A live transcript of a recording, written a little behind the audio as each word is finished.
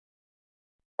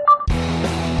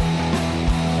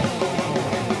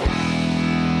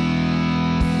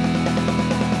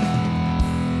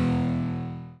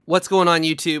What's going on,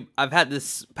 YouTube? I've had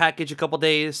this package a couple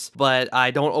days, but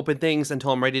I don't open things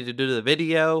until I'm ready to do the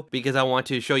video because I want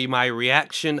to show you my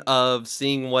reaction of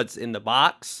seeing what's in the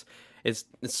box. It's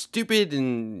stupid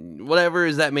and whatever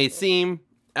as that may seem.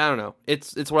 I don't know.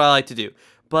 It's what I like to do.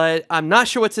 But I'm not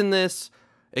sure what's in this.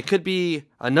 It could be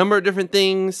a number of different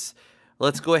things.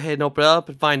 Let's go ahead and open it up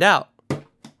and find out.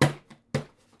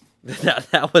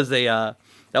 that was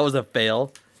a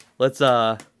fail. Let's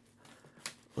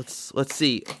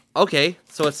see. Okay,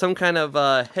 so it's some kind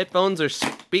of headphones or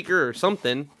speaker or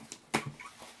something.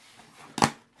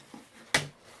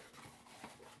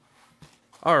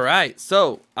 Alright,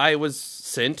 so I was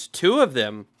sent 2 of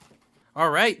them.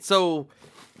 Alright, so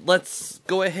let's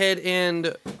go ahead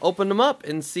and open them up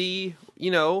and see,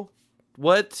 you know,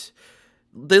 what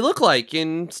they look like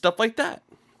and stuff like that.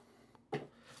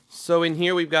 So in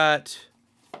here we've got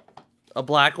a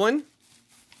black one.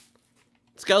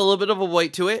 It's got a little bit of a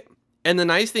weight to it. And the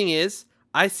nice thing is,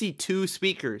 I see 2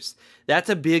 speakers. That's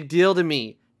a big deal to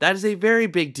me. That is a very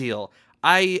big deal.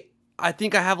 I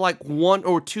think I have like 1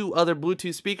 or 2 other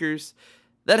Bluetooth speakers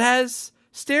that has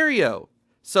stereo.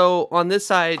 So on this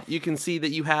side, you can see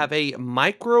that you have a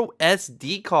micro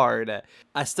SD card.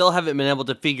 I still haven't been able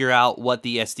to figure out what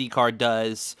the SD card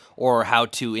does or how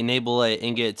to enable it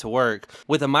and get it to work.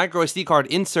 With a micro SD card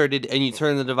inserted and you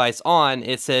turn the device on,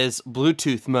 it says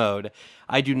Bluetooth mode.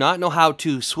 I do not know how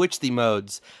to switch the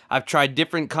modes. I've tried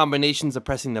different combinations of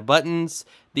pressing the buttons.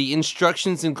 The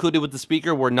instructions included with the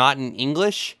speaker were not in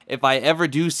English. If I ever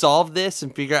do solve this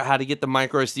and figure out how to get the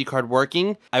micro SD card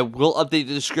working, I will update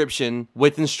the description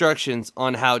with instructions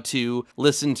on how to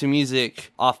listen to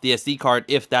music off the SD card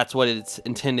if that's what it's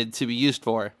intended to be used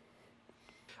for.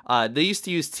 They used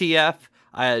to use TF,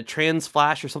 Trans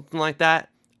Flash or something like that.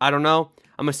 I don't know.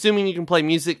 I'm assuming you can play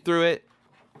music through it.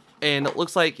 And it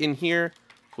looks like in here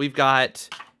we've got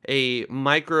a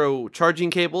micro charging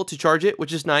cable to charge it,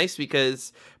 which is nice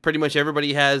because pretty much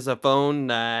everybody has a phone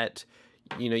that,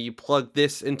 you know, you plug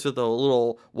this into the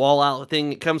little wall outlet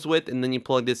thing it comes with, and then you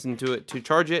plug this into it to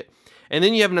charge it. And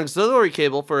then you have an auxiliary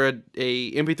cable for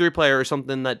a MP3 player or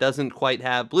something that doesn't quite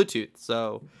have Bluetooth.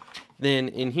 So then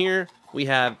in here we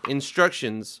have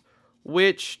instructions,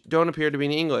 which don't appear to be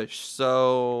in English.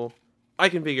 So I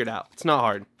can figure it out. It's not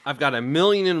hard. I've got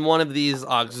 1,000,001 of these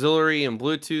auxiliary and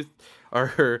Bluetooth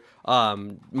or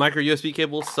micro USB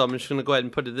cables, so I'm just gonna go ahead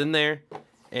and put it in there.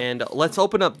 And let's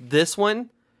open up this one.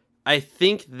 I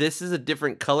think this is a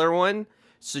different color one.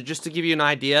 So just to give you an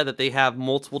idea that they have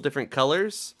multiple different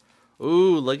colors.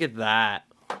 Ooh, look at that.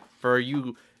 For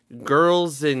you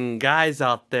girls and guys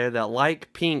out there that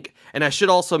like pink. And I should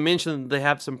also mention that they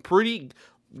have some pretty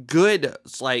good,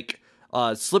 like,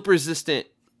 slip resistant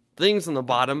things on the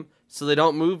bottom, so they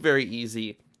don't move very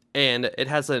easy. And it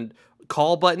has a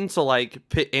call button, so like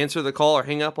answer the call or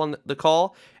hang up on the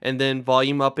call, and then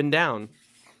volume up and down.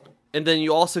 And then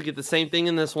you also get the same thing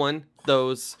in this one,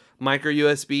 those micro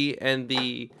USB and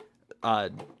the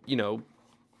you know,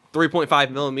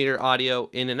 3.5mm audio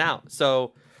in and out.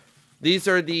 So these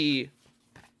are the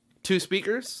 2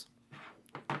 speakers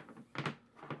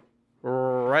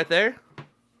right there.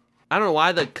 I don't know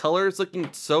why the color is looking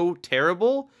so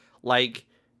terrible. Like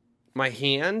my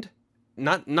hand,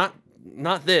 not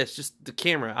this, just the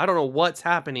camera. I don't know what's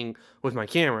happening with my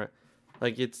camera.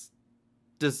 Like it's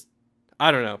just,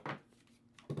 I don't know.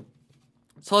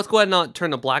 So let's go ahead and turn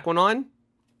the black one on.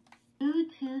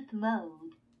 Bluetooth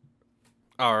mode.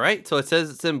 Alright, so it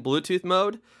says it's in Bluetooth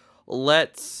mode.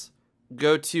 Let's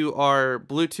go to our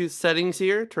Bluetooth settings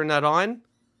here, turn that on.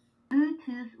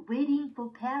 Bluetooth waiting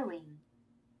for pairing.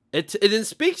 It then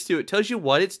speaks to it, tells you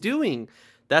what it's doing.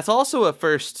 That's also a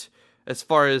first as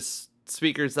far as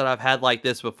speakers that I've had like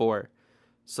this before.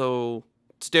 So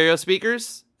stereo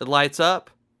speakers, it lights up.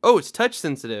 Oh, it's touch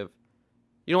sensitive.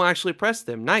 You don't actually press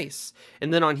them. Nice.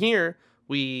 And then on here,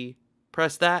 we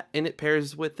press that and it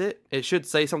pairs with it. It should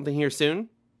say something here soon.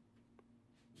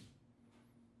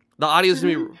 The audio's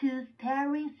gonna be Bluetooth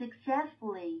pairing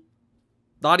successfully.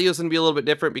 The audio's gonna be a little bit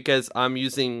different because I'm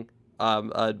using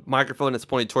a microphone that's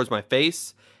pointed towards my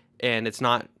face and it's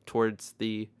not towards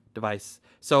the device.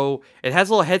 So it has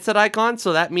a little headset icon,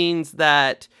 so that means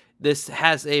that this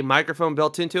has a microphone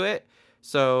built into it.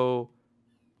 So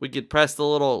we could press the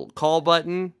little call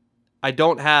button. I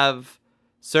don't have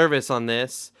service on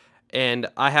this, and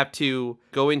I have to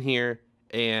go in here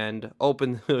and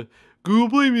open the Google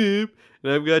Play Map,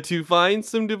 and I've got to find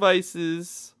some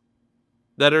devices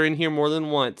that are in here more than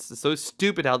once. It's so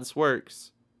stupid how this works.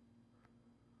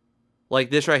 Like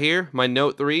this right here, my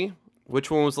Note 3. Which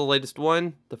one was the latest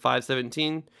one? The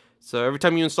 517. So every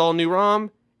time you install a new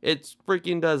ROM, it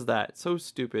freaking does that. So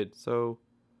stupid. So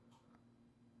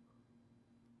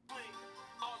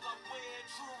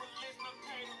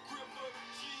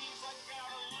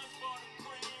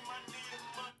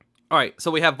Alright,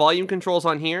 so we have volume controls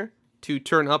on here to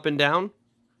turn up and down.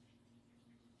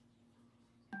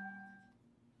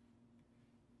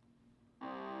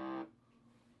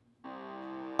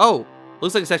 Oh,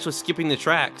 looks like it's actually skipping the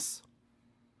tracks.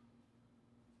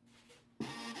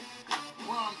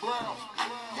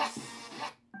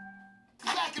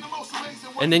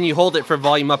 And then you hold it for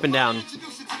volume up and down.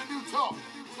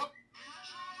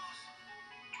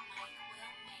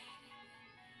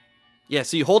 Yeah,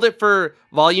 so you hold it for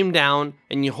volume down,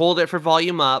 and you hold it for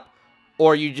volume up,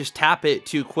 or you just tap it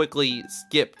to quickly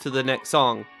skip to the next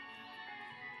song.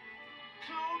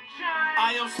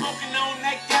 I am smoking on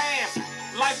that gas,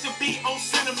 like to be on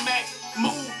Cinemax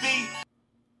movie.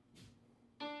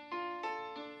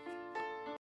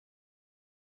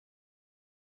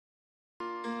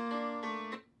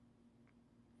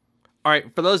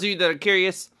 Alright, for those of you that are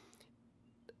curious,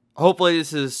 hopefully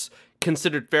this is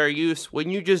considered fair use when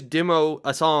you just demo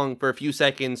a song for a few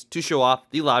seconds to show off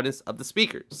the loudness of the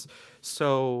speakers.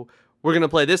 So we're going to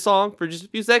play this song for just a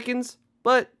few seconds,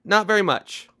 but not very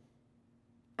much.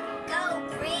 Man,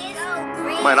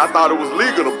 I thought it was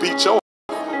legal to beat your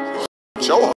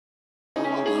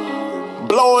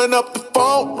blowing up the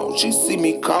phone. No, she see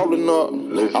me calling up.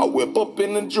 I whip up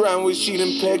in the driveway, she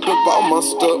done packed up all my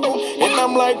stuff. And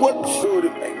I'm like, what the fuck?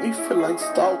 It make me feel like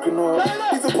stalking her.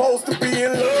 We supposed to be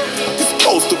in love. We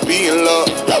supposed to be in love.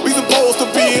 We supposed to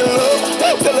be in love.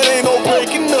 Tell it ain't no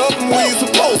breaking up. We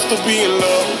supposed to be in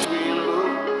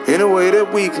love. In a way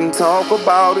that we can talk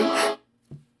about it.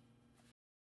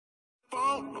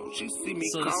 So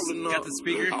this got the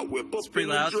speaker. It's pretty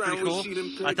loud. It's pretty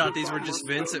cool. I thought these were just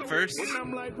vents at first,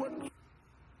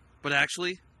 but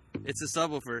actually, it's a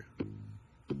subwoofer.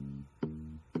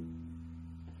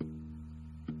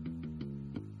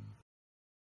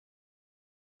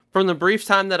 From the brief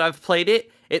time that I've played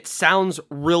it, it sounds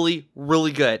really,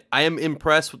 really good. I am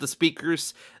impressed with the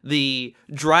speakers. The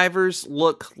drivers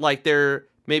look like they're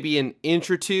maybe an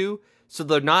inch or two, so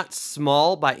they're not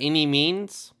small by any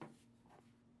means.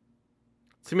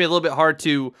 It's going to be a little bit hard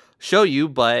to show you,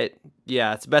 but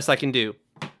yeah, it's the best I can do.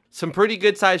 Some pretty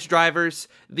good sized drivers.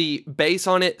 The bass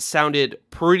on it sounded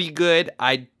pretty good.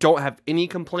 I don't have any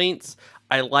complaints.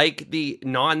 I like the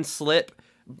non-slip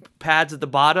pads at the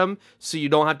bottom, so you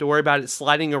don't have to worry about it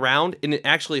sliding around, and it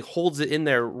actually holds it in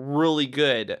there really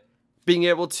good. Being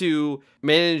able to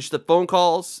manage the phone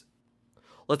calls.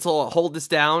 Let's hold this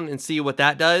down and see what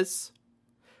that does.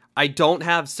 I don't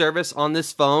have service on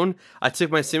this phone. I took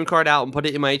my SIM card out and put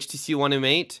it in my HTC One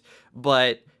M8,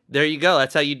 but there you go.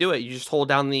 That's how you do it. You just hold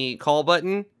down the call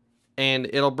button and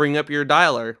it'll bring up your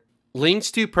dialer.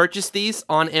 Links to purchase these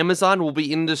on Amazon will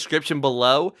be in the description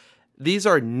below. These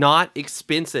are not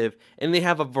expensive and they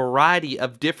have a variety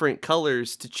of different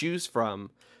colors to choose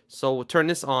from. So we'll turn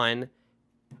this on,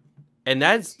 and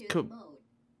that's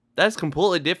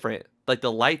completely different. Like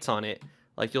the lights on it.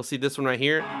 Like you'll see this one right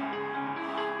here.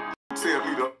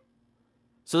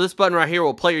 So this button right here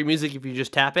will play your music if you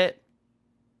just tap it.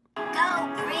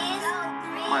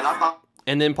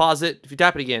 And then pause it if you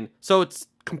tap it again. So it's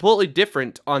completely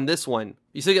different on this one.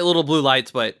 You still get little blue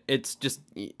lights, but it's just,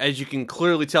 as you can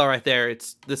clearly tell right there,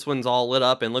 this one's all lit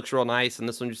up and looks real nice, and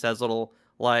this one just has little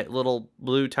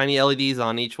blue tiny LEDs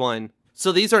on each one.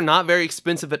 So these are not very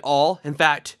expensive at all. In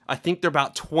fact, I think they're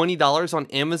about $20 on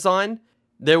Amazon.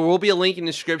 There will be a link in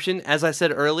the description. As I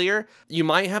said earlier, you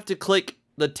might have to click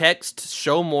the text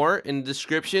show more in the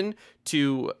description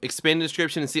to expand the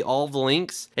description and see all of the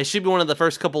links. It should be one of the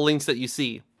first couple links that you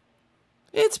see.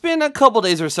 It's been a couple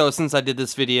days or so since I did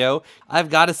this video. I've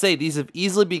got to say, these have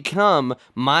easily become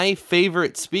my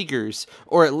favorite speakers,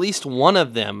 or at least one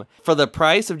of them. For the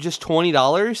price of just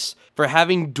 $20, for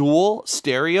having dual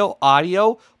stereo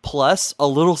audio, plus a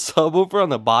little subwoofer on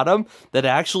the bottom that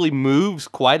actually moves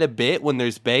quite a bit when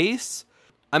there's bass,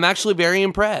 I'm actually very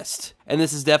impressed. And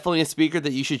this is definitely a speaker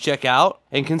that you should check out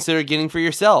and consider getting for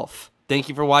yourself. Thank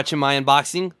you for watching my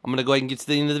unboxing. I'm going to go ahead and get to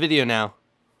the end of the video now.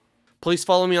 Please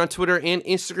follow me on Twitter and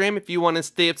Instagram if you want to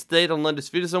stay up to date on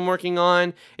latest videos I'm working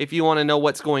on, if you want to know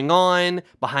what's going on,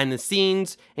 behind the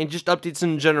scenes, and just updates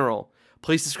in general.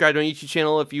 Please subscribe to my YouTube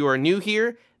channel if you are new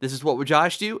here. This is What Would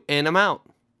Josh Do, and I'm out.